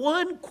not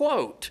one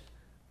quote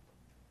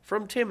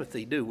from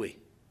Timothy, do we?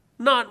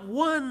 Not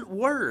one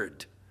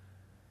word.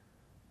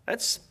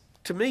 That's,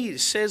 to me, it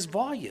says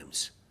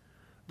volumes.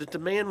 That the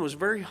man was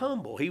very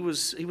humble. He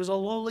was a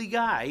lowly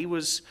guy.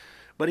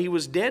 But he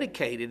was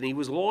dedicated and he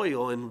was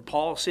loyal. And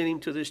Paul sent him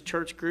to this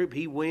church group.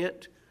 He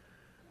went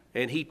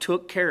and he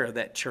took care of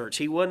that church.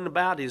 He wasn't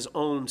about his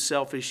own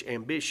selfish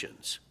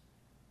ambitions.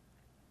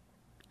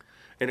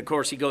 And of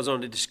course, he goes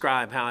on to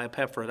describe how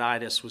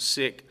Epaphroditus was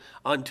sick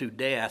unto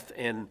death,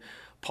 and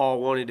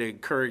Paul wanted to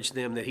encourage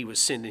them that he was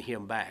sending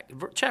him back.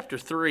 Chapter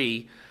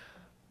 3,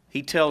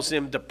 he tells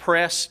them to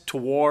press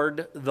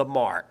toward the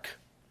mark.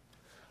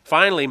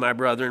 Finally, my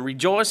brethren,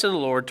 rejoice in the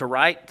Lord. To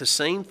write the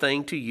same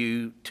thing to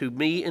you, to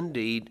me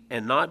indeed,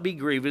 and not be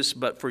grievous,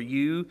 but for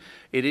you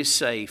it is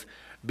safe.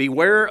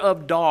 Beware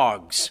of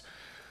dogs.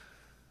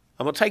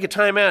 I'm going to take a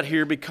time out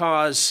here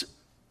because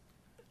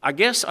I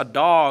guess a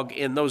dog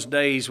in those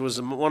days was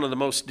one of the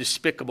most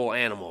despicable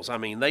animals. I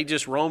mean, they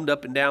just roamed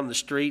up and down the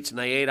streets and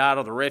they ate out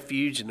of the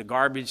refuge and the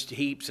garbage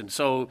heaps. And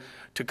so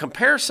to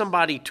compare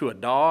somebody to a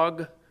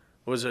dog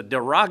was a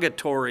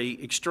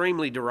derogatory,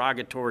 extremely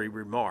derogatory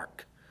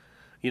remark.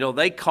 You know,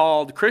 they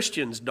called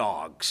Christians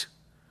dogs.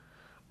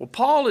 Well,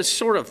 Paul is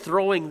sort of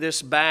throwing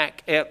this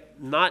back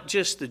at not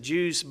just the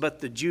Jews, but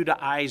the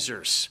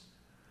Judaizers.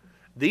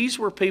 These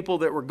were people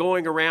that were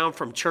going around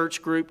from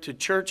church group to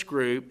church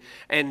group.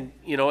 And,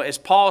 you know, as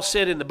Paul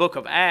said in the book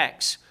of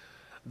Acts,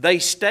 they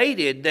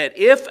stated that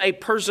if a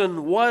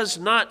person was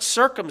not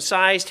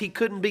circumcised, he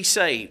couldn't be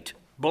saved.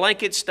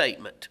 Blanket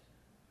statement.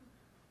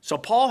 So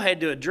Paul had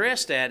to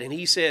address that, and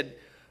he said,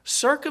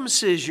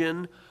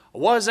 circumcision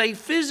was a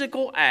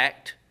physical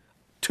act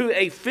to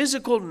a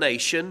physical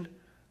nation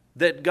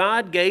that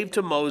God gave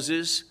to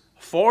Moses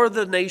for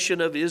the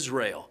nation of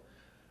Israel.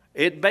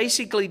 It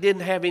basically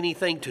didn't have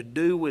anything to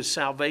do with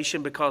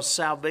salvation because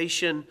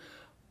salvation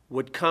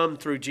would come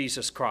through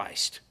Jesus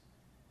Christ.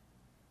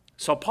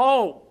 So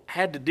Paul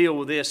had to deal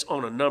with this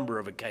on a number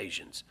of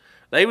occasions.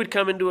 They would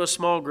come into a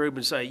small group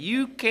and say,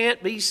 you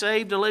can't be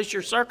saved unless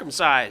you're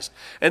circumcised.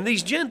 And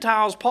these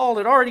Gentiles, Paul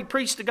had already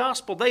preached the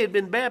gospel. They had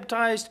been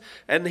baptized,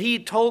 and he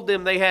told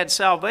them they had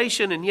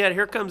salvation. And yet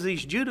here comes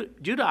these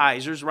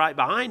Judaizers right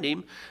behind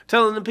him,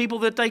 telling the people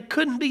that they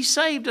couldn't be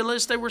saved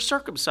unless they were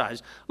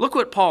circumcised. Look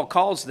what Paul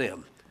calls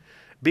them.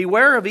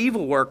 Beware of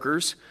evil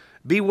workers.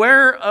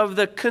 Beware of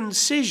the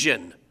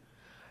concision.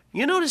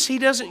 You notice he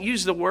doesn't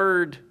use the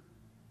word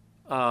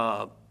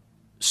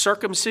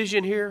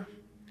circumcision here.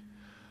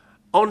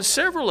 On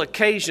several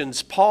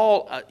occasions,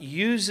 Paul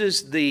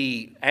uses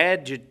the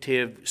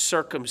adjective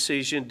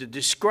circumcision to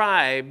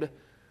describe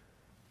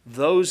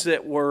those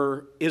that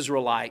were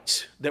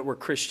Israelites, that were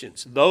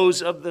Christians.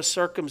 Those of the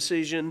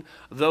circumcision,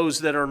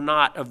 those that are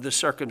not of the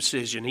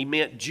circumcision. He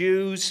meant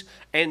Jews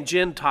and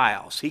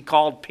Gentiles. He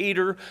called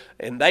Peter,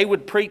 and they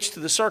would preach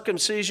to the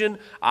circumcision.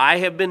 I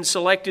have been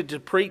selected to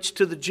preach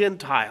to the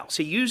Gentiles.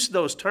 He used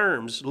those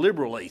terms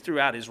liberally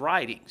throughout his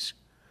writings.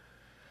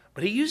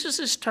 But he uses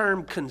this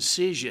term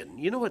concision.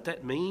 You know what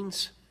that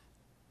means?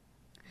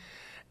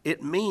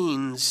 It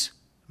means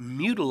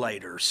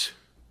mutilators.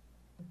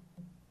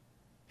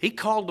 He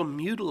called them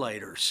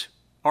mutilators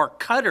or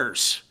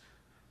cutters.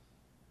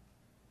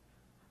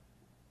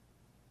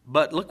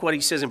 But look what he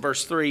says in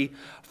verse 3.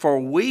 For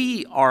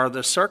we are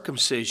the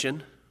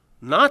circumcision,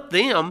 not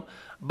them,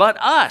 but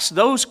us,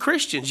 those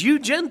Christians, you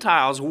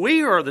Gentiles.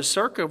 We are the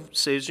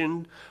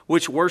circumcision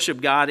which worship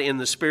God in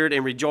the Spirit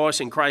and rejoice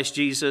in Christ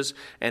Jesus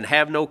and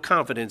have no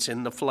confidence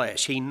in the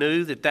flesh. He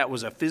knew that that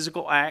was a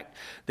physical act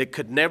that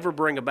could never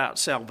bring about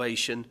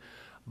salvation,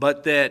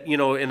 but that, you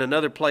know, in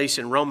another place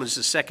in Romans,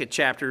 the 2nd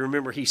chapter,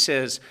 remember he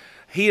says,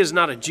 he is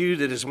not a Jew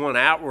that is one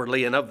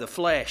outwardly and of the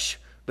flesh,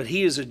 but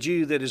he is a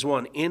Jew that is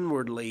one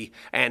inwardly,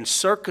 and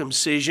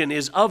circumcision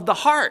is of the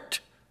heart.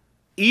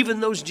 Even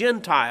those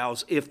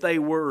Gentiles, if they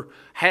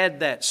had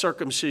that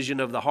circumcision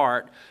of the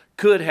heart,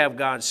 could have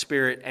God's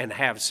Spirit and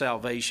have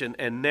salvation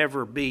and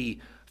never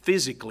be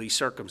physically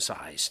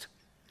circumcised.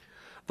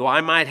 Though I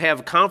might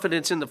have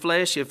confidence in the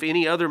flesh, if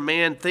any other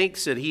man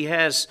thinks that he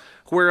has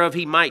whereof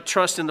he might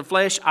trust in the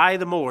flesh, I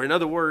the more. In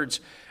other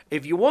words,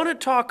 if you want to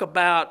talk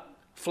about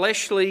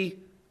fleshly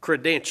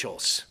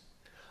credentials,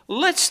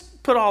 let's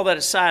put all that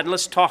aside and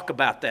let's talk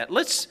about that.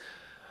 Let's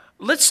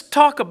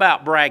talk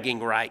about bragging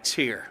rights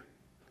here.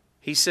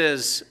 He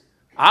says,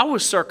 I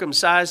was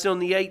circumcised on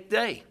the 8th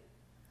day.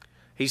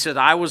 He said,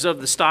 I was of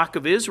the stock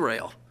of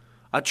Israel,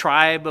 a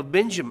tribe of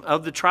Benjamin,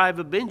 of the tribe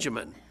of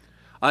Benjamin,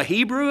 a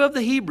Hebrew of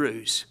the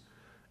Hebrews.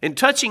 In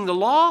touching the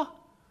law,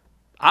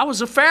 I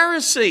was a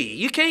Pharisee.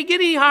 You can't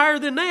get any higher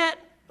than that.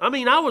 I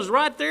mean, I was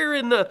right there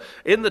in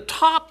the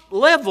top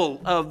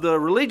level of the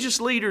religious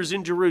leaders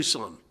in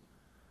Jerusalem.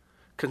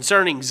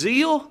 Concerning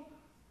zeal,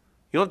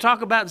 you want to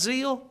talk about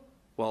zeal?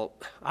 Well,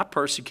 I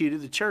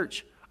persecuted the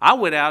church. I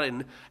went out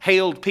and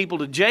hailed people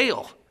to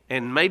jail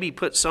and maybe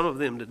put some of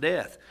them to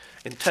death.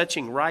 In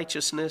touching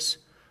righteousness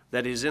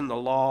that is in the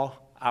law,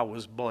 I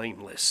was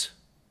blameless.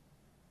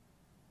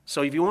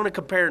 So if you want to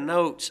compare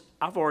notes,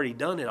 I've already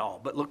done it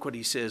all. But look what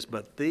he says.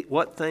 But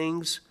what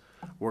things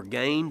were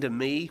gained to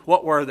me?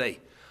 What were they?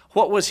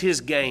 What was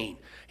his gain?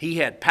 He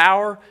had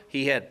power.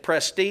 He had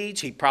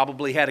prestige. He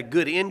probably had a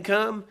good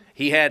income.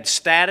 He had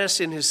status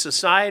in his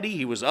society.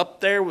 He was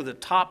up there with the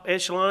top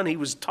echelon. He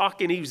was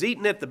talking. He was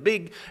eating at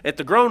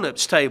the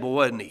grown-ups table,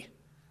 wasn't he?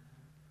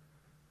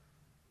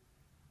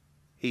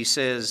 He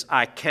says,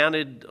 I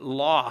counted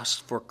loss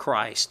for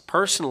Christ.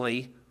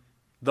 Personally,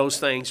 those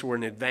things were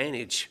an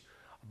advantage.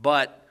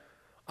 But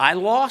I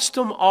lost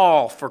them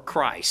all for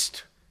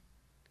Christ.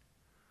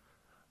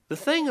 The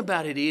thing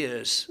about it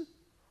is,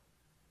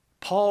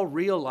 Paul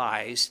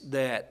realized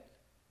that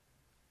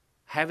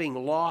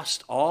having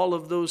lost all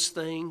of those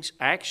things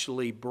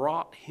actually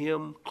brought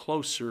him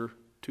closer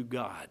to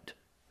God.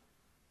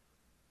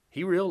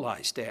 He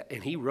realized that,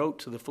 and he wrote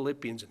to the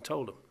Philippians and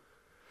told them,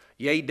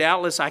 "Yea,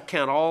 doubtless I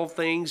count all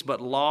things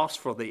but loss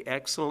for the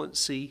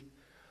excellency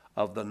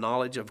of the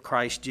knowledge of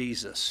Christ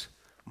Jesus,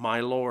 my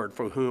Lord,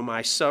 for whom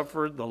I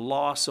suffered the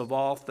loss of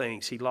all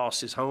things." He lost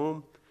his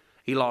home.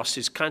 He lost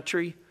his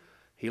country.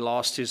 He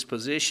lost his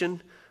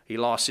position. He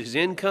lost his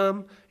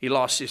income. He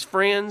lost his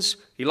friends.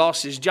 He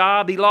lost his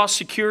job. He lost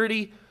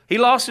security. He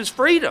lost his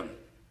freedom.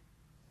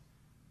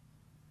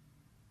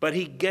 But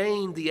he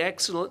gained the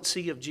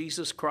excellency of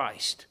Jesus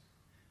Christ.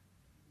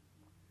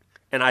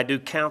 "And I do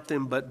count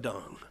them but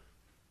dung."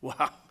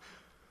 Wow.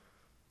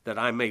 "That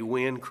I may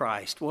win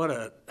Christ." What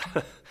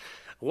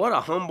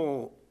a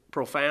humble,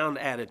 profound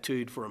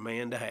attitude for a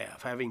man to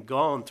have, having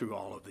gone through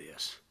all of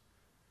this.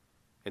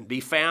 "And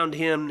be found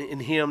in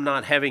him,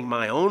 not having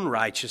my own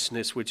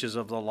righteousness, which is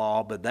of the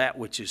law, but that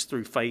which is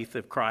through faith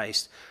of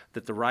Christ,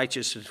 that the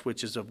righteousness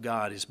which is of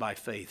God is by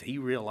faith." He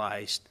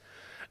realized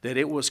that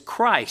it was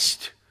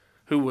Christ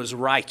who was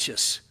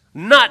righteous,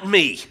 not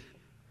me.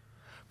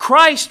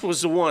 Christ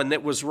was the one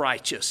that was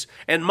righteous.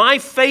 And my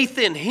faith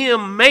in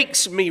him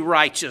makes me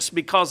righteous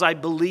because I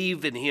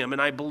believe in him.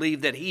 And I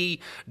believe that he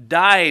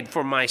died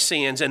for my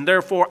sins. And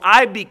therefore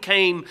I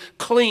became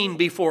clean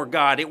before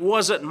God. It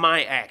wasn't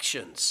my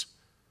actions.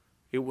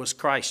 It was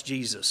Christ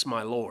Jesus,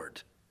 my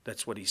Lord.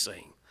 That's what he's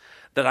saying.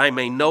 "That I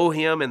may know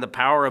him in the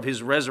power of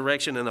his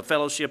resurrection and the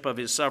fellowship of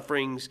his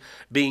sufferings,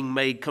 being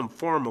made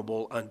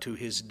conformable unto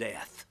his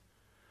death.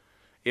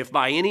 If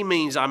by any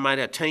means I might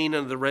attain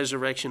unto the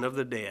resurrection of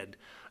the dead."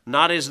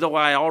 Not as though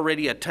I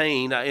already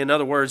attained. In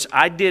other words,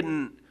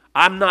 I'm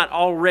not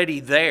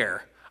already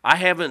there. I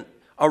haven't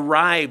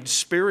arrived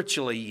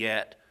spiritually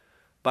yet,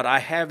 but I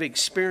have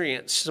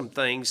experienced some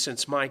things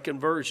since my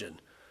conversion.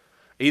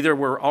 Either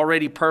we're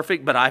already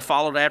perfect, but I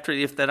followed after,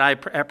 if that I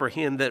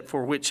apprehend that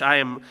for which I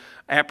am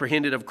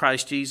apprehended of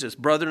Christ Jesus.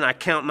 "Brethren, I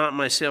count not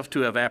myself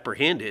to have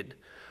apprehended,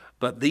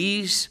 but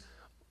this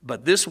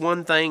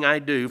one thing I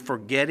do,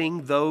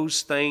 forgetting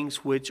those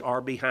things which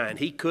are behind."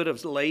 He could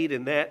have laid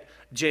in that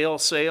jail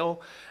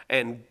cell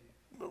and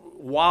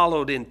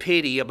wallowed in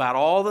pity about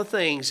all the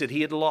things that he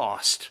had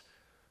lost.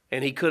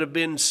 And he could have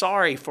been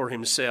sorry for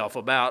himself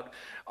about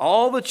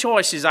all the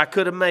choices I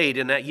could have made,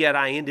 and that yet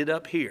I ended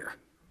up here.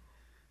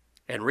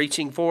 And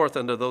reaching forth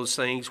unto those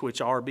things which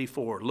are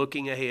before,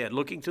 looking ahead,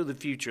 looking to the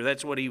future.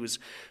 That's what he was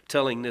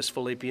telling this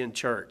Philippian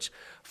church.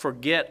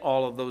 Forget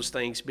all of those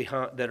things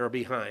that are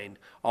behind.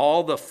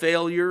 All the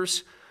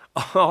failures,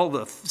 all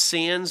the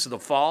sins, the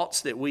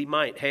faults that we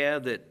might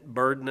have that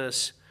burden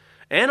us,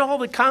 and all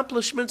the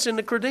accomplishments and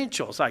the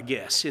credentials, I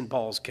guess, in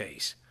Paul's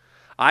case.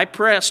 "I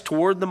press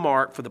toward the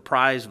mark for the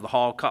prize of the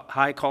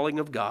high calling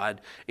of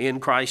God in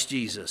Christ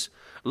Jesus.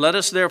 Let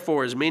us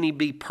therefore, as many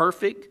be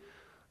perfect,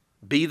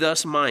 be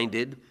thus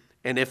minded,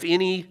 and if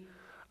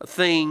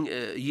anything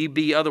ye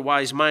be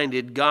otherwise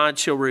minded, God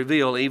shall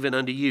reveal even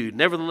unto you.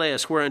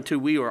 Nevertheless, whereunto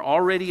we are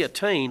already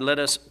attained, let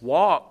us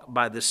walk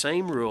by the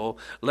same rule,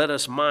 let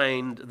us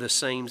mind the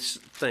same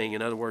thing."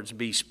 In other words,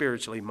 be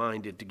spiritually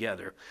minded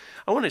together.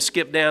 I want to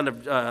skip down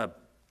to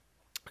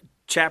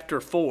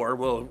chapter 4.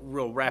 We'll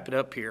wrap it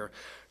up here.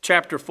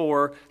 Chapter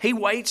 4, he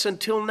waits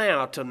until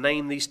now to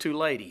name these two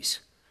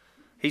ladies.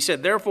 He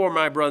said, "Therefore,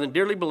 my brethren,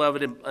 dearly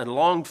beloved and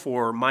longed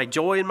for, my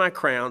joy and my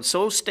crown,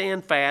 so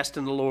stand fast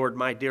in the Lord,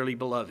 my dearly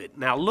beloved."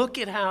 Now look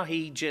at how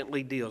he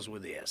gently deals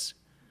with this.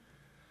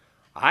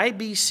 "I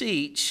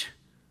beseech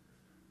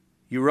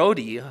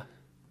Euodia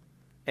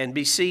and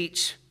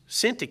beseech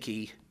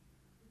Syntyche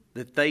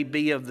that they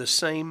be of the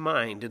same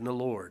mind in the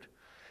Lord."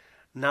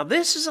 Now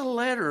this is a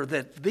letter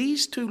that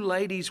these two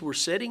ladies were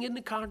sitting in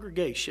the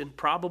congregation.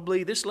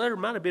 Probably this letter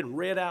might have been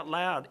read out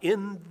loud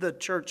in the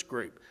church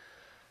group.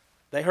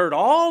 They heard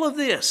all of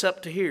this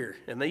up to here,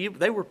 and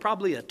they were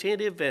probably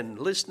attentive and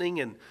listening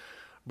and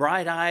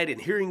bright-eyed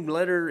and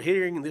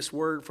hearing this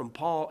word from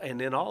Paul,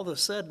 and then all of a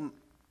sudden,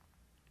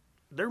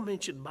 they're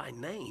mentioned by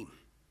name.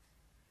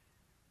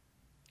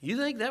 You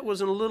think that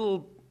was a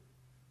little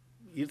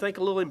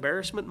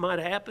embarrassment might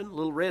happen, a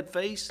little red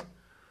face?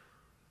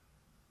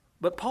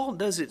 But Paul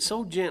does it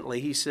so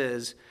gently. He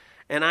says,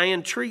 "And I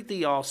entreat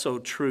thee also,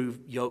 true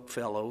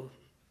yokefellow,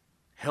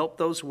 help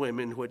those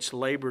women which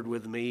labored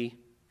with me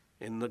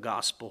in the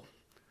gospel,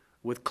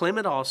 with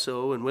Clement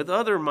also, and with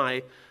other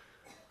my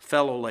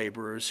fellow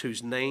laborers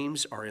whose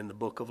names are in the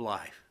book of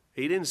life."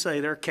 He didn't say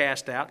they're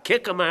cast out,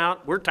 kick them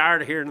out, we're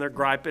tired of hearing their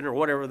griping or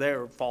whatever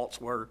their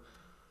faults were.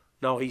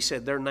 No, he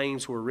said their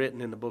names were written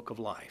in the book of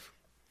life.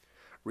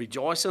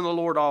 "Rejoice in the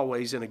Lord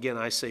always," and again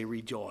I say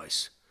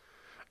rejoice.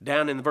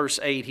 Down in verse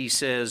 8 he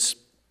says,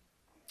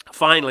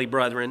 "Finally,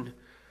 brethren,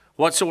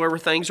 whatsoever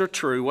things are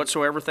true,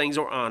 whatsoever things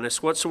are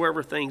honest,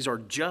 whatsoever things are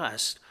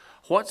just,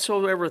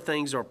 whatsoever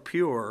things are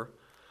pure,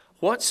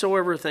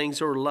 whatsoever things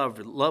are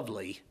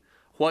lovely,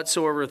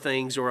 whatsoever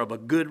things are of a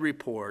good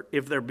report,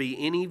 if there be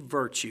any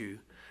virtue,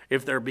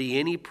 if there be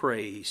any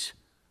praise,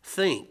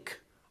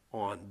 think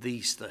on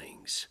these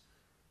things."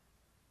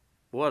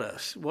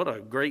 What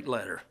a great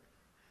letter.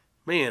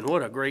 Man,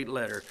 what a great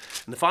letter.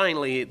 And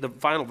finally, the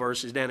final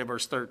verse is down in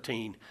verse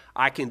 13.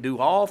 I can do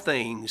all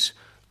things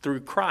through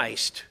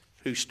Christ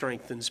who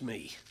strengthens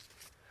me.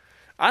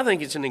 I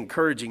think it's an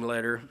encouraging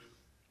letter.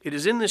 It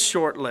is in this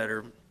short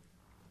letter.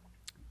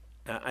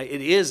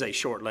 It is a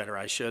short letter,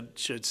 I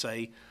should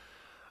say.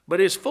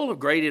 But it's full of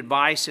great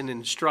advice and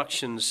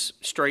instructions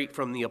straight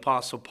from the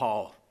Apostle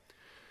Paul.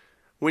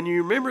 When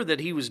you remember that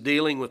he was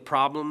dealing with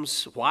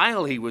problems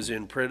while he was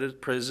in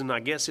prison,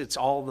 I guess it's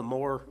all the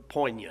more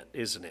poignant,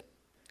 isn't it?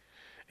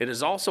 It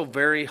is also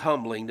very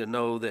humbling to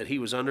know that he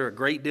was under a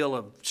great deal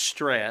of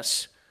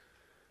stress,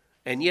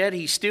 and yet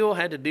he still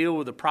had to deal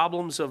with the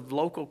problems of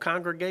local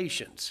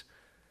congregations.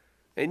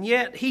 And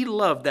yet he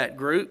loved that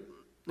group,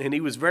 and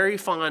he was very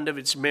fond of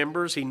its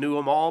members. He knew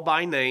them all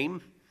by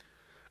name.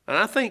 And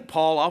I think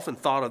Paul often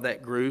thought of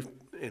that group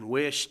and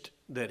wished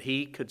that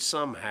he could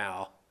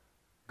somehow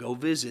go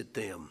visit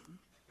them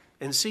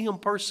and see them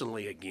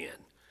personally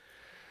again.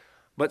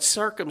 But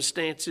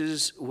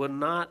circumstances would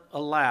not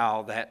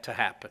allow that to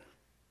happen.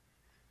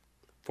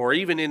 For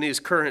even in his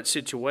current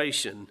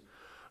situation,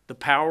 the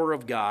power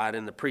of God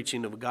and the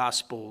preaching of the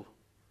gospel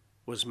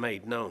was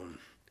made known.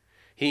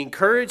 He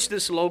encouraged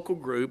this local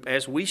group,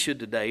 as we should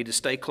today, to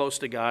stay close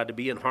to God, to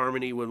be in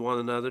harmony with one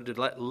another, to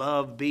let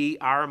love be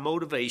our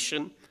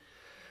motivation,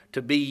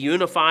 to be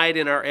unified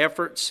in our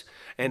efforts,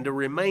 and to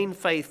remain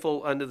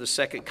faithful unto the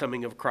second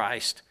coming of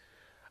Christ,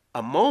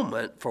 a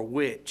moment for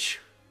which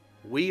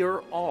we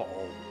are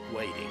all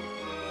waiting.